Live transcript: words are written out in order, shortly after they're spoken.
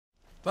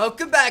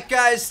Welcome back,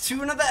 guys,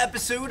 to another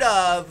episode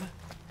of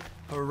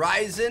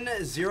Horizon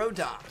Zero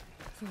Dawn.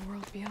 The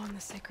world beyond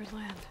the sacred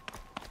land.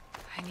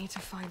 I need to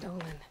find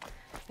Olin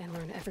and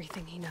learn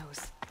everything he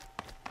knows.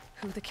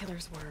 Who the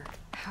killers were,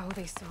 how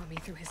they saw me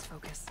through his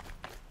focus,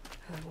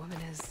 who the woman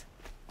is,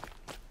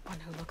 one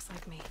who looks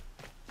like me,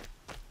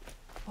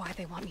 why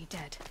they want me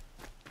dead.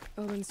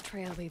 Olin's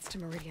trail leads to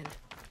Meridian.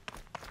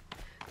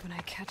 When I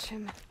catch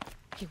him,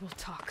 he will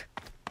talk.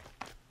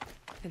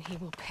 And he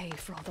will pay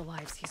for all the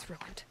lives he's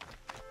ruined.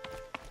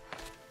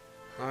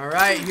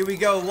 Alright, here we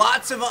go.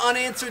 Lots of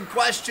unanswered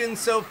questions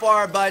so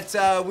far, but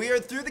we are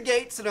through the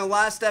gates. In our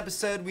last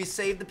episode, we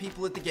saved the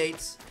people at the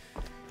gates,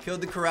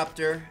 killed the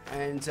Corruptor,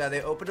 and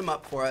they opened them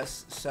up for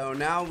us. So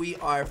now we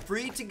are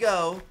free to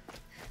go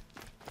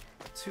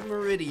to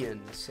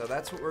Meridian. So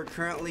that's what we're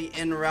currently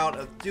en route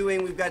of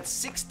doing. We've got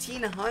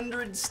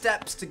 1,600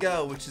 steps to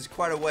go, which is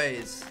quite a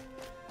ways.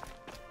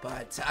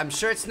 But I'm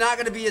sure it's not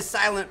going to be a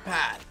silent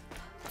path.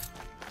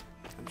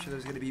 I'm sure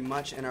there's going to be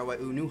much in our way.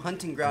 Ooh, new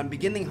hunting ground,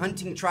 beginning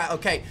hunting trial.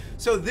 Okay,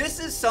 so this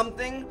is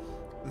something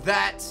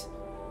that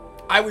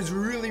I was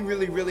really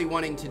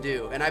wanting to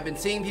do. And I've been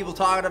seeing people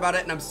talking about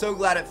it, and I'm so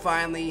glad it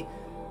finally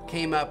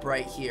came up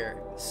right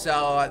here.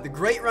 So, the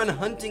Great Run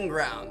Hunting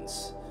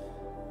Grounds.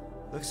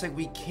 Looks like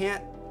we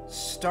can't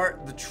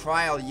start the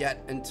trial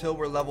yet until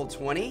we're level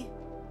 20.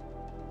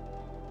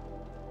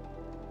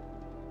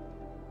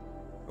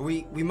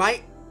 We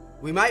might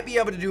be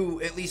able to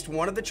do at least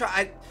one of the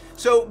trials.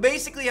 So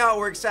basically how it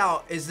works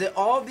out is that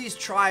all of these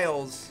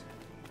trials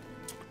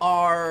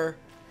they're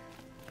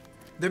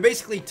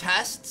basically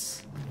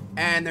tests,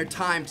 and they're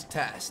timed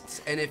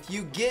tests. And if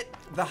you get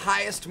the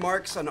highest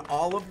marks on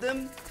all of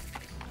them,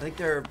 I think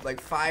there are like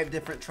 5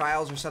 different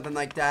trials or something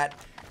like that,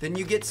 then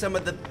you get some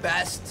of the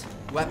best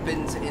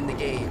weapons in the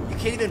game. You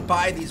can't even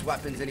buy these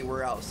weapons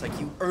anywhere else. Like,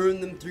 you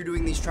earn them through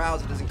doing these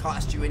trials. It doesn't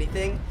cost you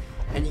anything,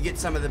 and you get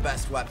some of the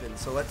best weapons.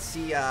 So let's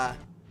see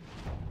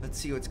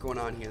what's going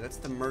on here. That's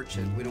the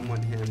merchant. We don't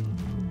want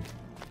him.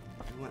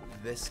 We want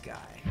this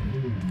guy.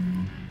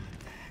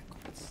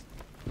 What the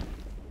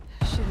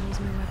heck? Shouldn't use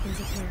my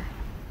weapons up here.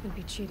 It'd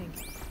be cheating.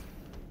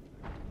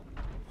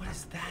 What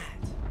is that?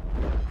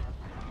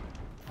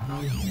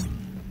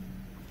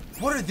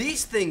 What are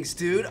these things,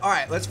 dude?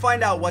 Alright, let's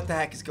find out what the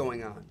heck is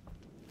going on.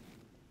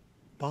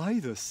 By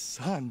the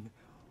sun,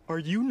 are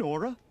you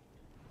Nora?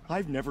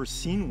 I've never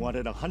seen one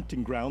at a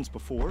hunting grounds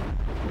before,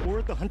 or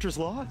at the Hunter's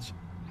Lodge.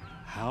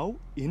 How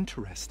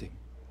interesting.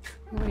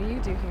 What do you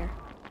do here?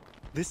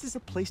 This is a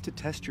place to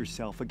test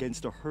yourself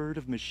against a herd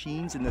of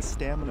machines in the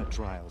stamina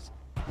trials.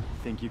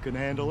 Think you can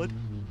handle it?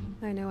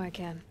 I know I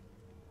can.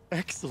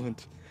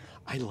 Excellent.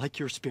 I like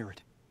your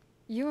spirit.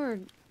 You're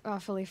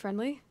awfully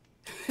friendly.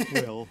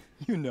 Well,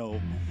 you know,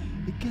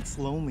 it gets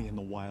lonely in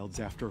the wilds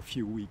after a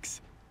few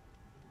weeks.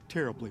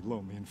 Terribly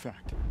lonely, in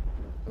fact.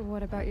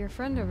 What about your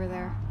friend over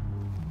there?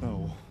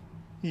 Oh,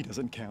 he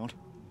doesn't count.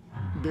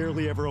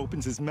 Barely ever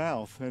opens his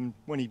mouth, and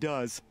when he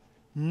does,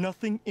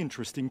 nothing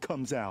interesting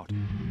comes out.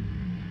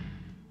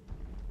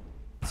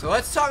 So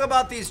let's talk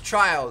about these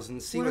trials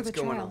and see What what's are the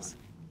going trials? on.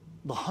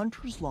 The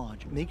Hunter's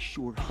Lodge makes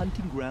sure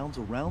hunting grounds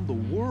around the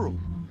world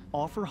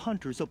offer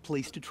hunters a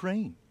place to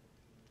train.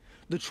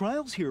 The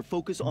trials here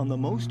focus on the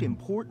most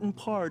important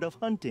part of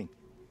hunting,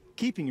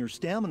 keeping your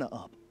stamina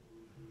up.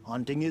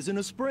 Hunting isn't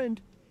a sprint,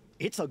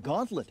 it's a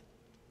gauntlet.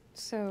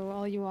 So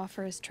all you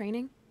offer is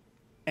training?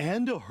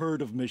 And a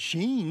herd of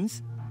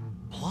machines.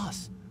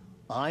 Plus,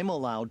 I'm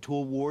allowed to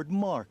award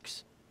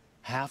marks.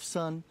 Half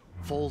sun,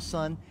 full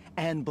sun,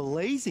 and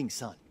blazing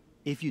sun,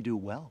 if you do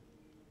well.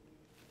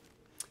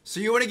 So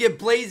you want to get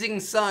Blazing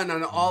Sun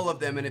on all of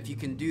them, and if you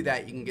can do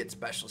that, you can get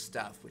special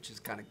stuff, which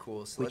is kind of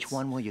cool. So Which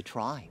one will you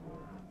try?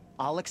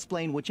 I'll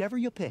explain whichever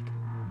you pick.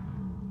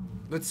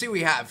 let's see what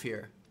we have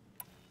here.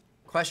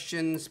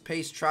 Questions,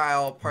 pace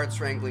trial,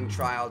 parts wrangling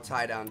trial,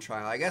 tie-down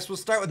trial. I guess we'll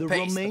start with The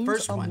pace, the remains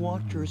first of one.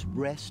 Watchers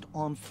rest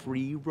on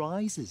 3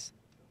 rises.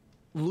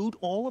 Loot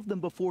all of them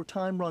before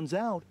time runs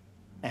out,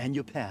 and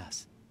you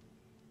pass.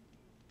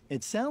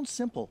 It sounds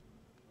simple,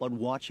 but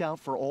watch out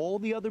for all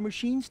the other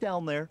machines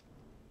down there.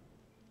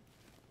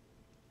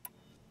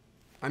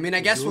 I mean, I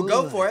guess we'll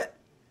go Good. for it.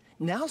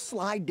 Now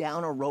slide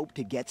down a rope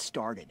to get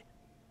started.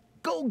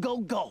 Go, go,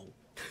 go!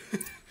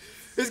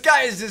 This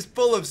guy is just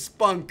full of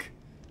spunk.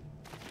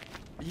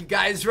 Are you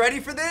guys ready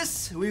for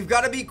this? We've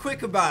got to be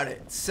quick about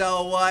it.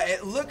 So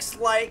it looks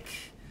like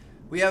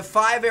we have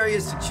 5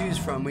 areas to choose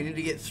from. We need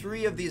to get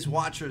 3 of these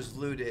Watchers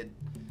looted.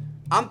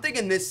 I'm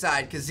thinking this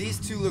side, because these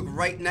 2 look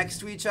right next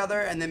to each other,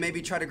 and then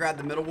maybe try to grab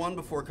the middle one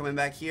before coming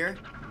back here.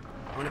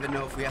 I don't even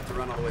know if we have to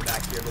run all the way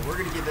back here, but we're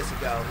going to give this a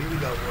go. Here we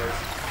go, boys.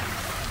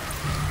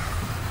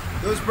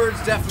 Those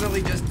birds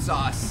definitely just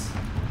saw us.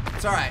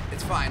 It's alright,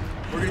 it's fine.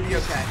 We're going to be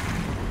okay.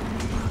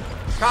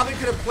 Probably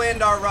could have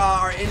planned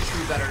our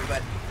entry better,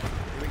 but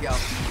here we go.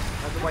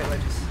 Have the white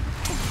ledges.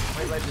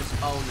 White ledges.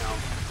 Oh no.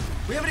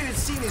 We haven't even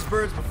seen these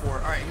birds before.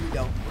 Alright, here we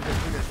go. We're good,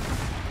 we're good.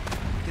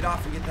 Get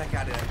off and get that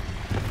guy there.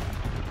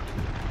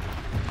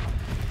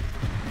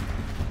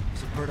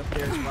 There's a bird up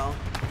there as well.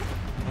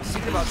 was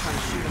thinking about trying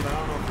to shoot him, but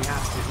I don't know if we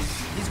have to.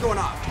 He's going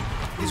off.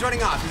 He's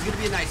running off. He's going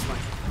to be a nice one.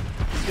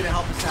 He's going to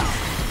help us out.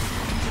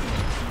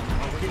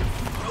 Oh, we're getting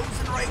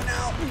frozen right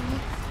now.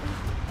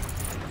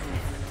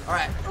 All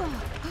right.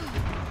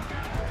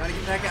 Trying to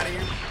get the heck out of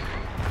here.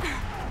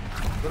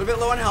 A little bit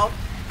low on health.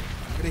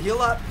 Gonna heal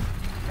up.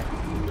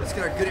 Let's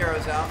get our good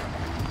arrows out.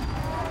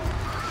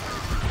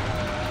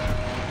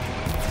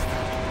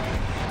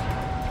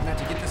 Gonna have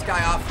to get this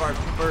guy off our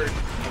bird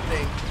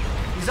thing.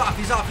 He's off,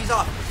 he's off, he's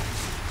off.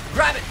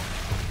 Grab it!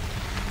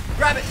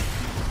 Grab it!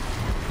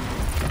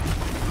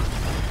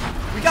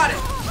 We got it!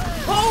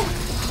 Oh!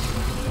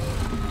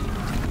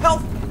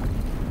 Health!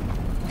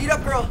 Eat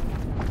up, girl.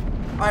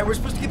 Alright, we're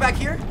supposed to get back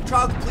here.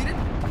 Trial completed.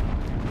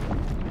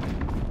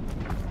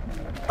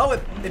 Oh,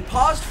 it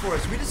paused for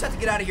us. We just have to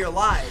get out of here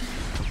alive.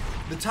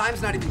 The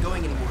time's not even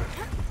going anymore.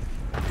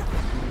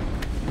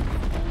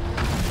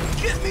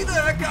 Get me the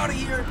heck out of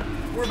here.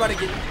 We're about to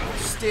get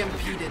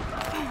stampeded.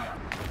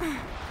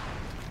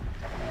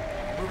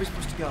 Where are we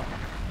supposed to go? Up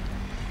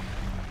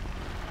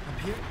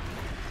here?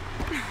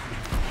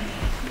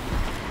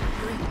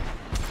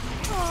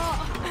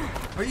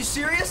 Are you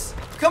serious?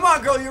 Come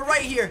on, girl. You're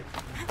right here.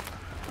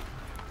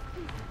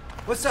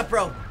 What's up,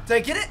 bro? Did I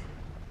get it?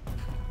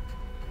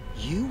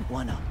 You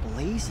won a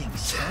blazing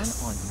sun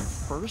on your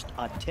first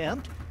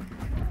attempt?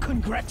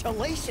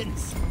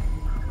 Congratulations!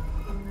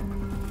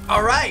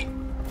 All right.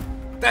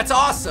 That's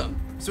awesome.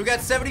 So we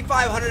got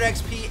 7,500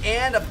 XP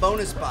and a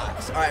bonus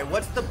box. All right,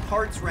 what's the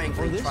parts For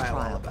ranking this trial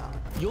all trial, about?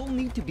 you'll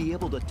need to be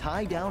able to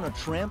tie down a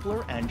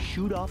trampler and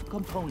shoot off a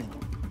component.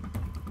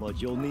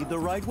 But you'll need the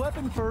right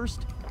weapon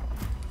first.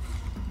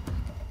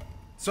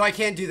 So I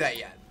can't do that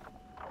yet.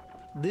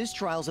 This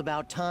trial's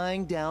about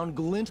tying down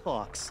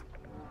Glinthawks.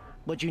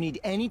 But you need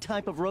any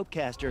type of rope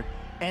caster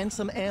and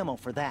some ammo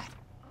for that.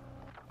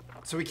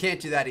 So we can't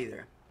do that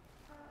either.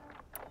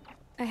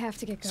 I have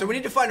to get going. So we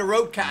need to find a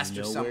rope caster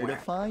You know somewhere. where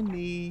to find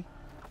me.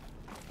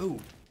 Ooh.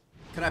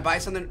 Can I buy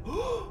something?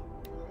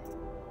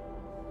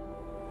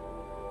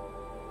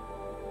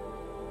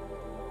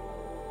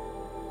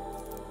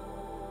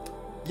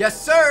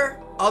 Yes, sir.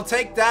 I'll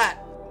take that.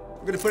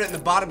 We're going to put it in the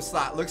bottom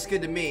slot. Looks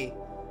good to me.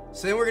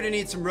 So then we're going to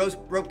need some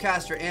rope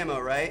caster ammo,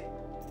 right?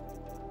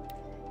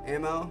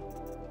 Ammo.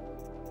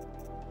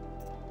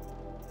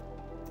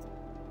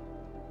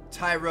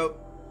 Tie rope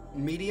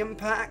medium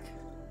pack.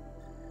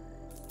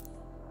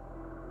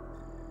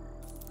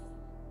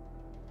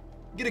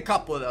 Get a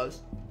couple of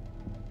those.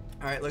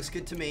 All right, looks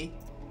good to me.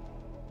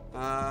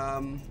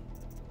 I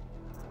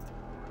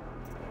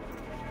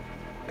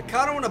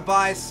kind of want to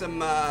buy some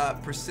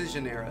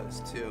precision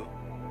arrows too.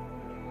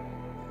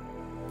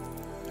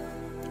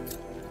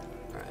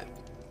 All right.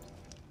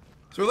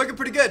 So we're looking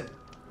pretty good.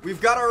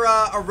 We've got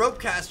our rope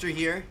caster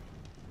here.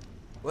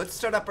 Let's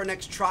start up our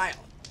next trial.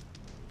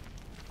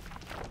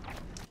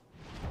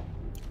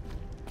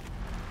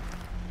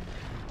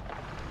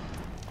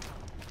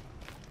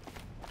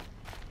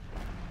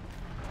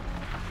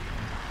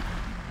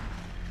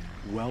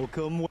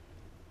 Welcome.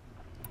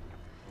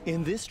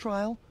 In this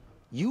trial,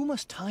 you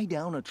must tie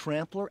down a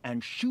trampler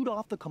and shoot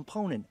off the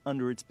component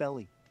under its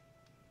belly.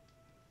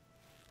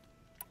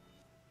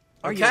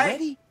 Are you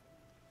ready?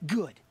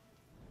 Good.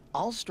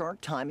 I'll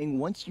start timing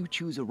once you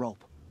choose a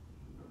rope.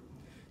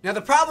 Now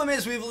the problem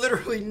is we've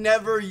literally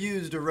never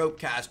used a rope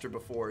caster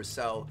before,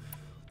 so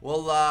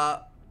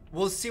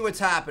we'll see what's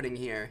happening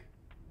here.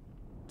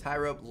 Tie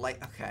rope light.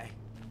 Okay.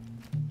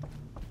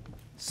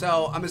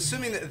 So I'm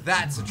assuming that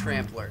that's a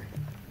trampler.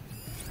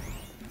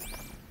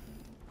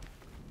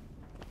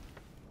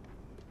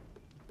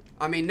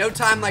 I mean, no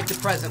time like the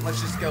present.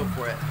 Let's just go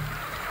for it.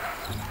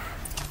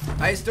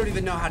 I just don't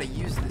even know how to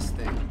use this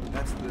thing.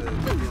 That's the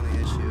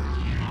only issue.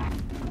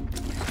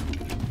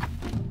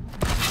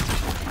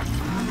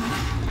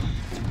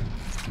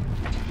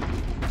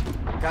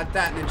 Got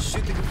that, and then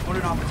shoot the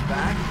component off its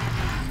back.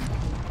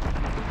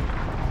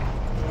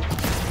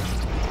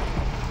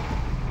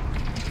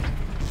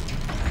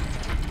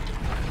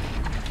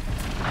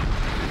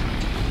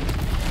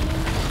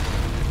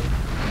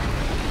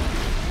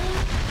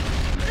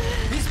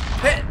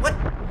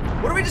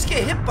 What do we just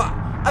get hit by?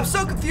 I'm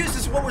so confused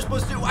as to what we're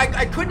supposed to do.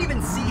 I couldn't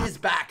even see his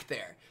back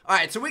there. All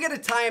right, so we got to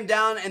tie him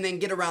down and then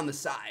get around the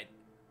side.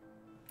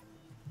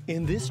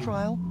 In this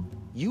trial,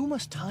 you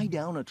must tie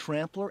down a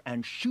trampler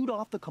and shoot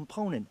off the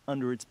component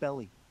under its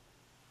belly.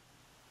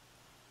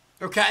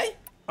 Okay.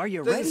 Are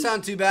you ready? Doesn't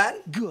sound too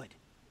bad. Good.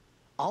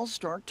 I'll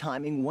start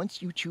timing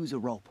once you choose a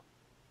rope.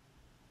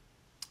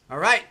 All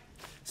right.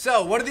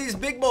 So, what are these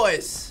big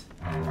boys?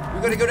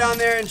 We're going to go down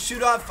there and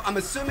shoot off. I'm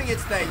assuming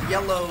it's that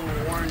yellow,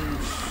 orange,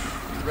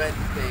 red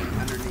thing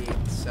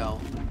underneath. So,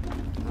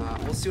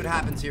 we'll see what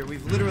happens here.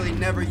 We've literally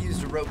never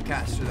used a rope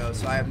caster, though,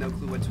 so I have no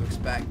clue what to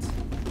expect.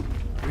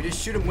 We just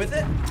shoot him with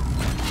it?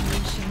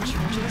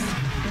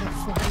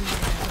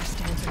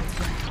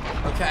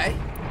 Okay.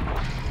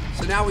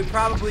 So now we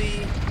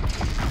probably...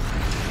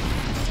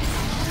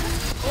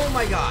 Oh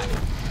my god.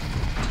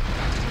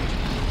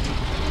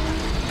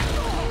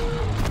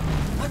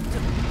 What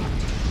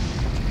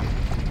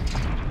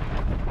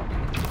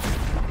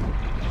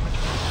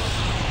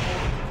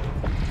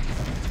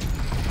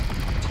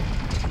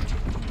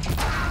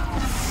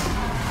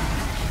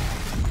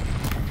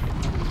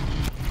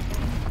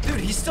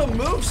still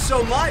moves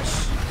so much.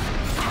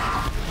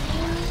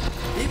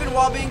 Even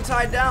while being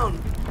tied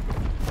down.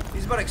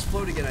 He's about to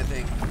explode again, I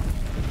think.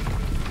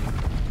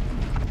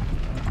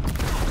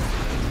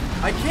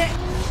 I can't.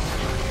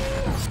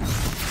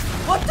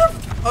 What the?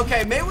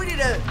 Okay, maybe we need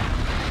to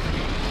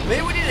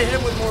hit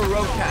him with more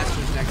rope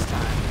casters next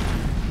time.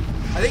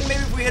 I think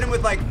maybe if we hit him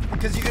with like,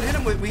 because you can hit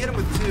him with, we hit him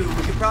with 2. We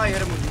could probably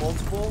hit him with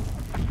multiple,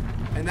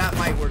 and that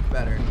might work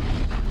better.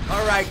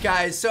 All right,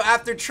 guys. So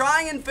after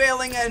trying and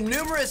failing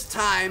numerous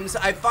times,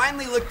 I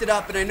finally looked it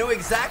up, and I know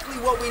exactly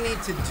what we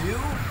need to do.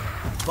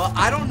 But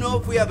I don't know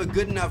if we have a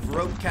good enough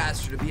rope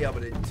caster to be able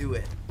to do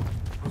it.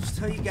 I'll just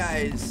tell you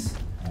guys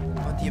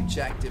what the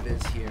objective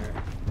is here.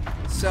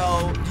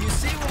 So, do you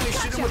see when we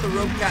shoot him with the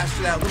rope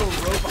caster, that little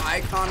rope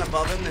icon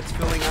above him that's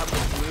filling up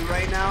with blue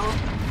right now?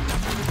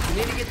 We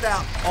need to get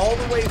that all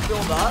the way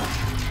filled up,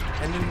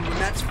 and then when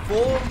that's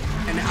full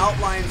and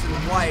outlines in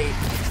white,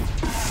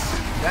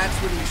 that's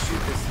when we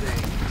shoot this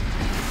thing.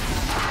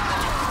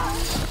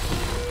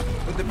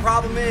 But the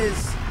problem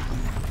is,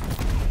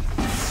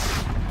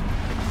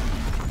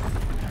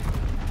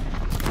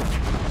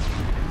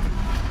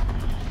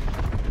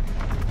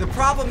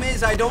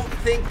 I don't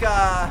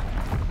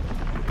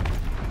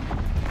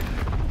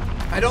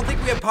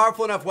think we have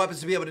powerful enough weapons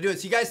to be able to do it.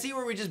 So you guys see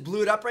where we just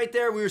blew it up right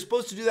there? We were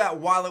supposed to do that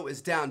while it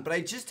was down, but I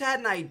just had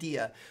an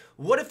idea.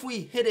 What if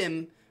we hit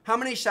him? How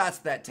many shots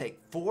did that take?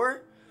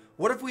 4?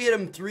 What if we hit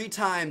him 3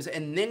 times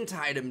and then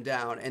tied him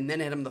down and then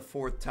hit him the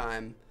 4th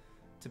time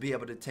to be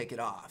able to take it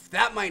off?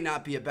 That might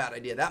not be a bad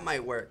idea. That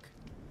might work.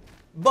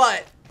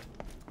 But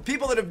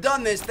people that have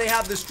done this, they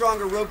have the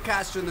stronger rope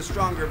caster and the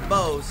stronger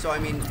bow, so I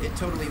mean, it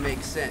totally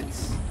makes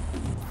sense.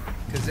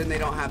 Because then they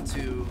don't have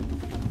to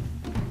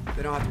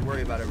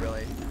worry about it,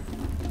 really.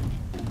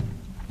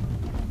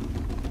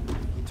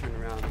 You turn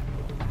around.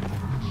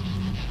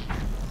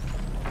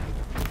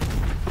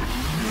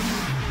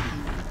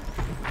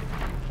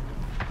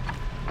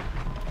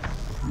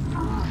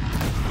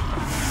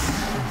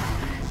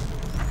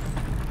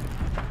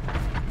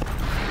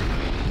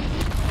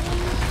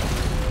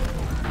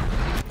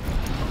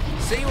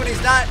 See, when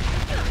he's not,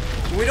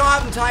 when we don't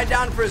have him tied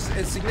down for a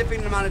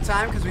significant amount of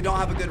time because we don't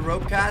have a good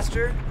rope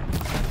caster,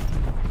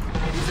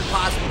 he's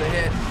impossible to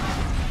hit.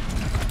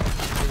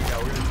 Here we go,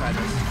 we're gonna try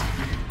this.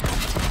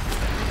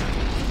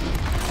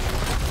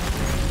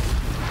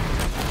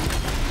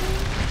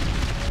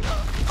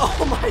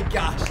 Oh my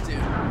gosh,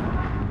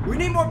 dude. We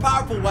need more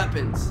powerful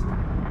weapons.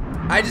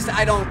 I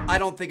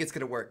don't think it's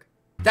gonna work.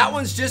 That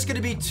one's just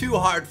gonna be too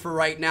hard for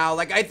right now.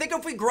 Like, I think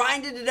if we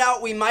grinded it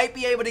out, we might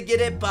be able to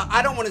get it, but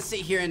I don't want to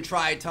sit here and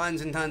try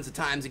tons and tons of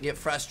times and get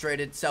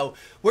frustrated. So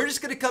we're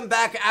just gonna come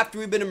back after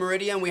we've been in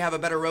Meridian. We have a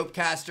better rope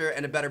caster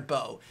and a better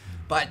bow.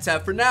 But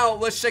for now,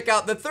 let's check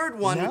out the third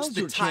one, which is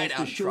the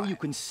tie-down to show you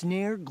can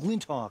snare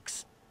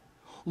Glinthawks.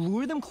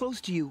 Lure them close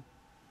to you,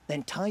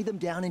 then tie them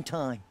down in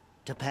time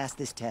to pass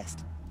this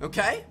test.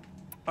 Okay.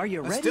 Are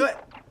you ready? Let's do it.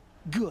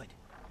 Good.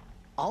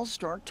 I'll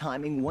start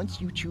timing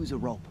once you choose a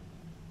rope.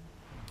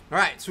 All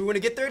right, so we want to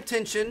get their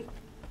attention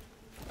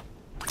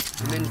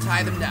and then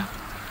tie them down.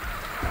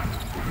 I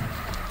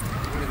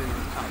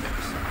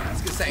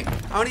was gonna say,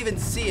 I don't even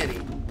see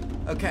any.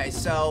 Okay,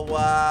 so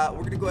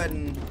we're gonna go ahead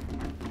and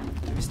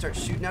maybe start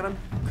shooting at them.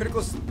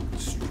 Critical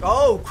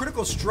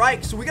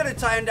strike. So we gotta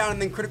tie them down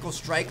and then critical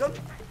strike them.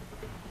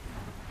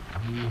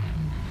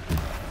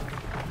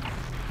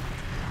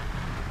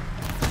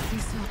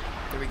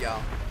 There we go.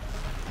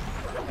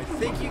 I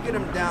think you get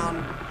them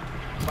down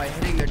by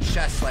hitting their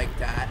chest like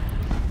that.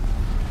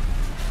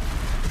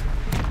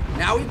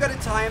 Now we've got to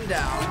tie him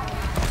down.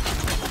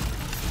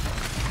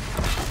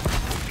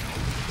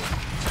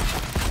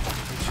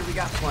 Make sure we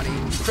got plenty.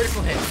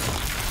 Critical hit.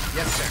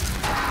 Yes, sir.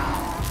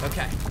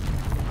 Okay.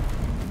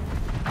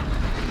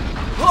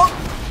 Oh!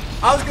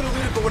 I was going to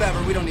loot it, but whatever.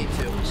 We don't need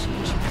to.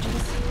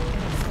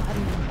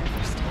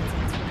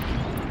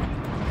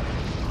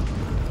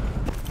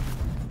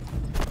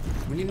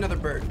 We need another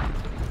bird.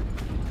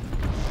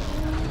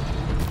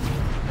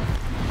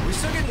 Are we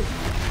still getting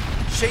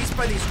chased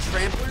by these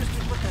tramplers?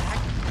 Dude, what the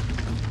heck?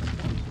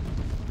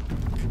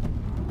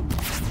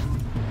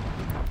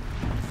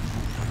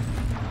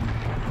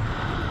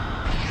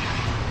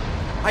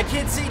 I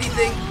can't see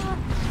anything.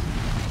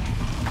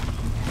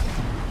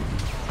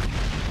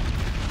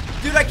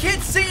 Dude, I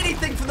can't see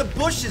anything from the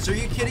bushes. Are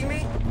you kidding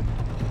me?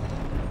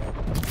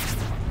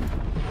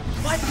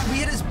 What? We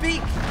hit his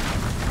beak.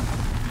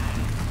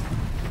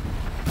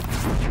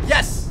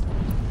 Yes.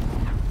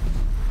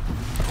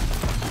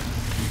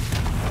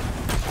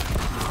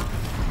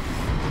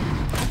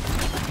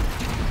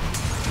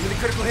 Give me the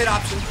critical hit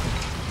option.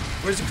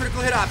 Where's the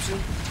critical hit option?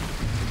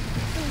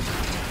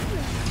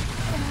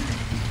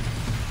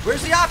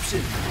 Where's the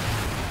option?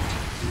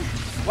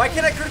 Why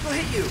can't I critical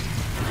hit you?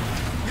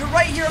 You're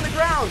right here on the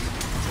ground.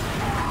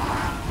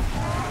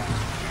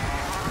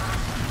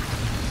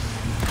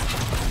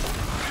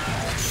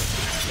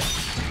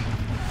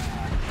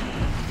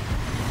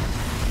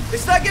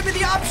 It's not giving me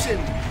the option.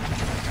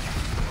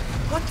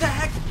 What the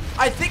heck?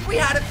 I think we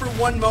had it for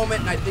one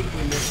moment and I think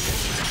we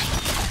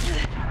missed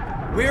it.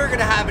 we aren't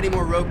gonna have any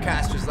more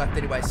roadcasters left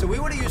anyway. So we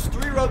want to use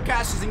 3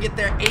 roadcasters and get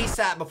there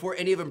ASAP before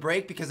any of them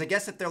break, because I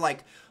guess if they're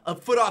like a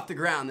foot off the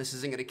ground, this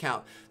isn't gonna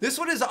count. This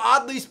one is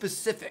oddly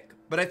specific,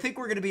 but I think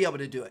we're gonna be able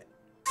to do it.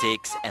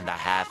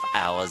 6.5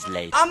 hours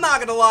later. I'm not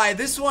gonna lie,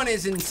 this one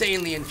is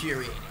insanely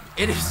infuriating.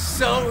 It is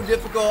so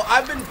difficult.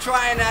 I've been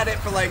trying at it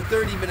for like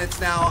 30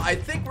 minutes now. I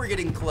think we're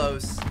getting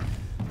close.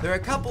 There are a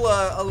couple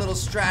of little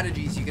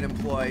strategies you can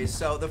employ.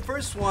 So the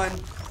first one,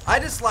 I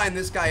just line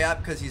this guy up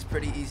because he's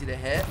pretty easy to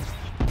hit.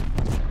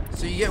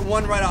 So you get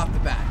 1 right off the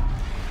bat.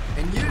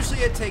 And usually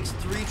it takes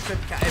 3 trip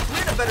casters. If we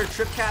had a better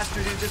trip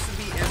caster, dude, this would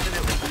be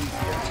infinitely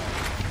easier.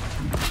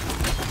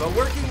 But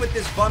working with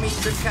this bummy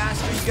trip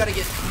caster, you gotta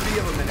get 3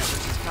 of them in it,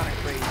 which is kind of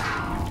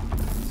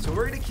crazy. So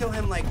we're gonna kill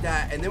him like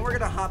that, and then we're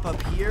gonna hop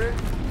up here.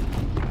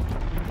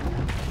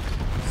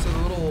 So the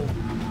little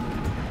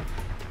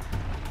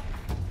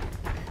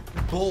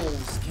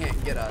bulls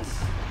can't get us.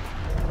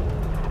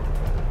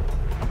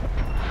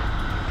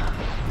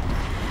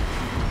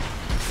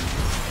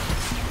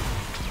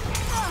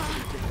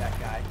 Get that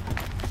guy.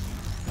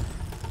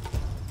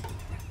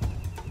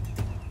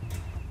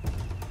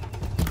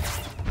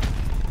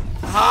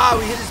 Ah,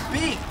 we hit his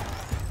beak.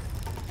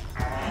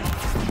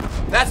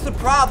 That's the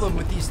problem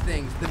with these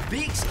things. The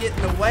beaks get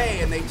in the way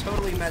and they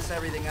totally mess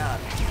everything up.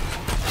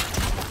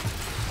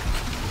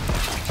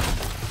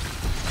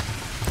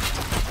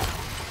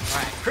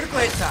 Alright, critical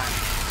hit time.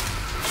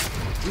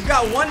 We've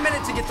got 1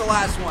 minute to get the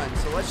last one,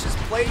 so let's just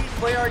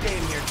play our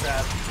game here,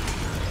 Trev.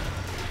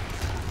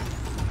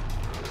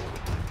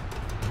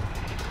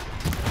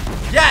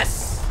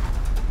 Yes!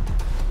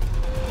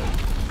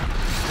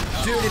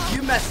 Dude, if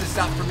you mess this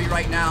up for me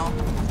right now.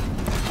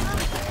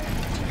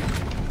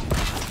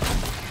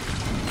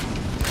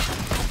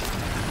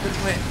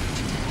 Critical hit.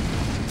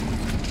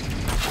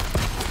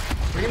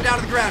 Bring him down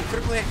to the ground.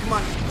 Critical hit, come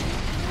on.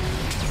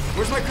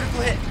 Where's my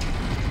critical hit?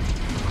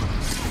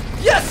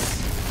 Yes!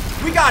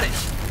 We got it!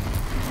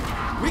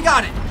 We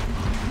got it!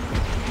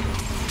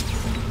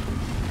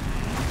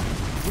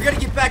 We gotta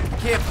get back to the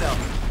camp though.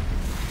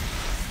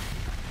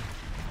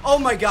 Oh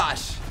my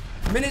gosh.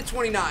 Minute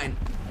 29.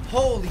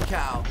 Holy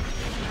cow.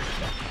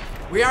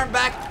 We aren't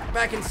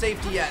back in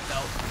safety yet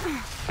though.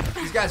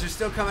 These guys are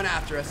still coming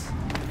after us.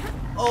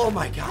 Oh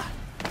my god.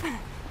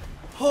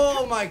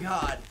 Oh my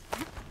god.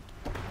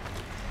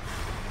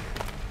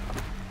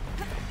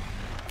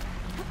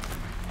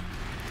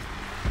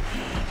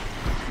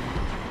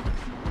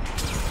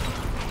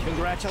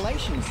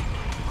 Congratulations.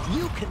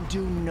 You can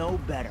do no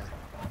better.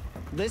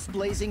 This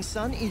blazing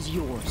sun is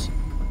yours.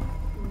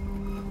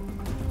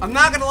 I'm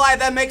not gonna lie,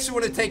 that makes me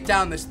want to take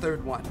down this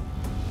third one.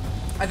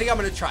 I think I'm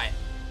gonna try it.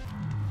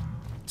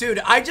 Dude,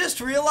 I just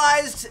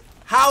realized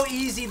how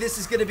easy this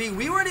is gonna be.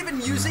 We weren't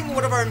even using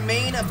one of our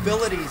main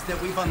abilities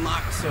that we've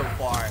unlocked so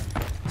far.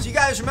 So you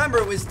guys remember,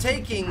 it was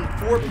taking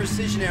 4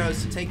 precision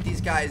arrows to take these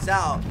guys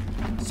out.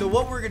 So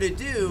what we're gonna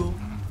do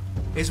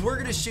is we're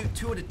gonna shoot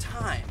 2 at a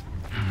time.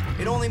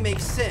 It only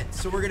makes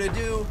sense. So we're gonna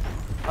do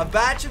a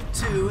batch of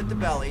 2 at the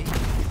belly.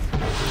 We're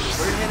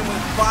gonna hit him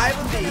with 5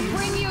 of these.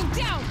 Bring you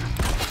down.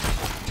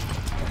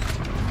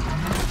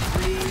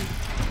 3,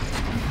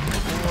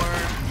 4,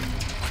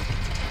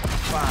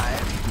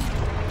 5.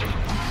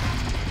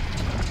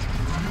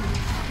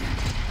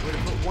 We're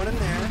gonna put 1 in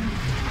there.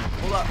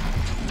 Hold up.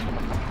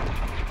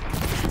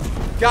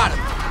 Got him.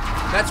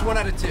 That's 1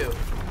 out of 2.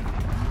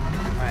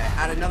 Alright,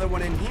 add another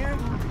 1 in here.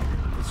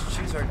 Let's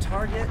choose our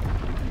target.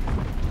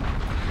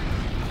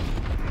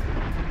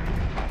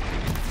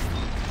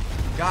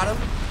 Got him.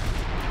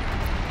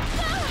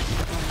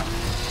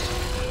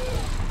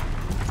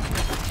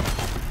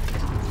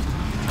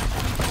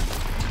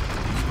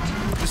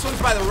 This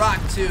one's by the rock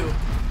too.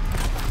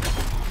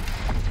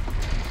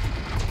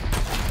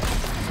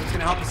 So it's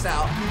gonna help us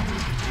out.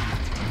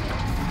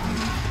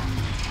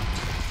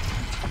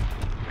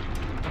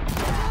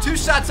 Two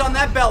shots on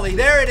that belly.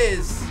 There it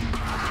is.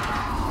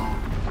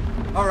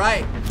 All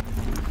right.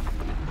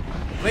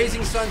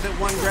 Blazing Sun's at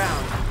 1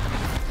 ground.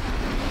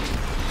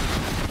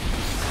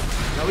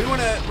 Now we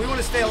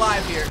wanna stay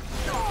alive here.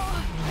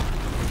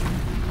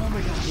 Oh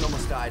my god, we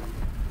almost died.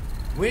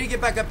 We need to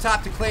get back up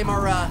top to claim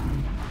our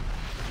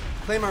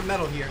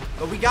medal here,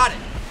 but we got it.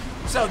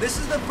 So this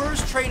is the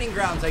first training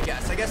grounds, I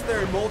guess. I guess there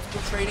are multiple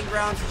training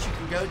grounds that you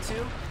can go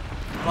to,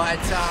 but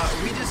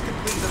we just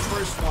completed the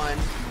first one,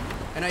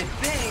 and I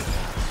think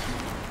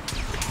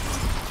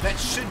that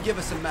should give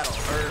us a medal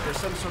or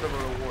some sort of a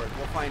reward.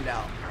 We'll find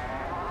out.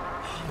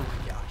 Oh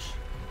my gosh.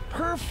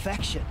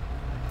 Perfection.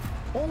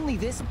 Only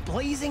this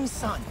blazing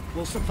sun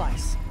will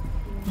suffice.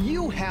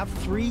 You have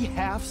 3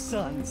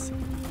 half-suns.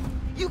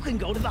 You can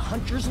go to the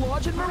Hunter's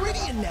Lodge in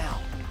Meridian now.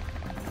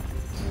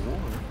 Or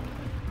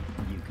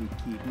you could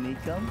keep me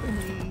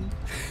company.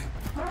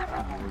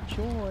 Your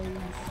choice.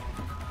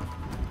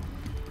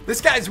 This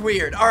guy's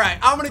weird. All right,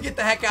 I'm gonna get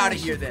the heck out of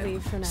here should then.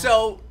 leave for now.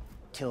 So,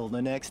 Till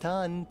the next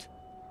hunt.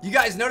 you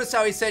guys notice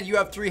how he said you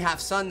have 3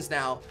 half-suns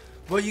now.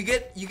 Well, you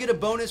get a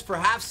bonus for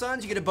half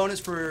suns, you get a bonus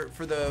for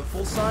the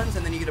full suns,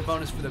 and then you get a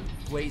bonus for the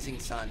blazing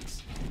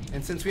suns.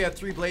 And since we have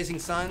 3 blazing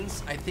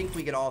suns, I think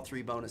we get all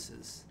 3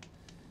 bonuses.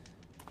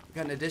 We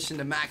got an addition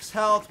to max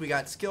health, we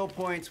got skill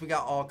points, we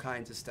got all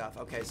kinds of stuff.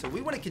 Okay, so we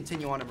want to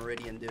continue on a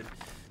Meridian, dude.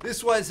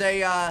 This was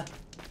a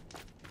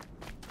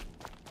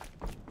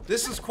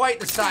this was quite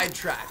the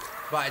sidetrack,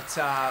 but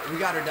we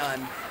got her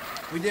done.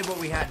 We did what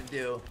we had to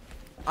do.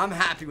 I'm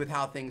happy with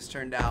how things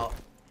turned out.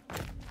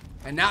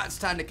 And now it's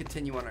time to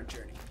continue on our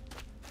journey.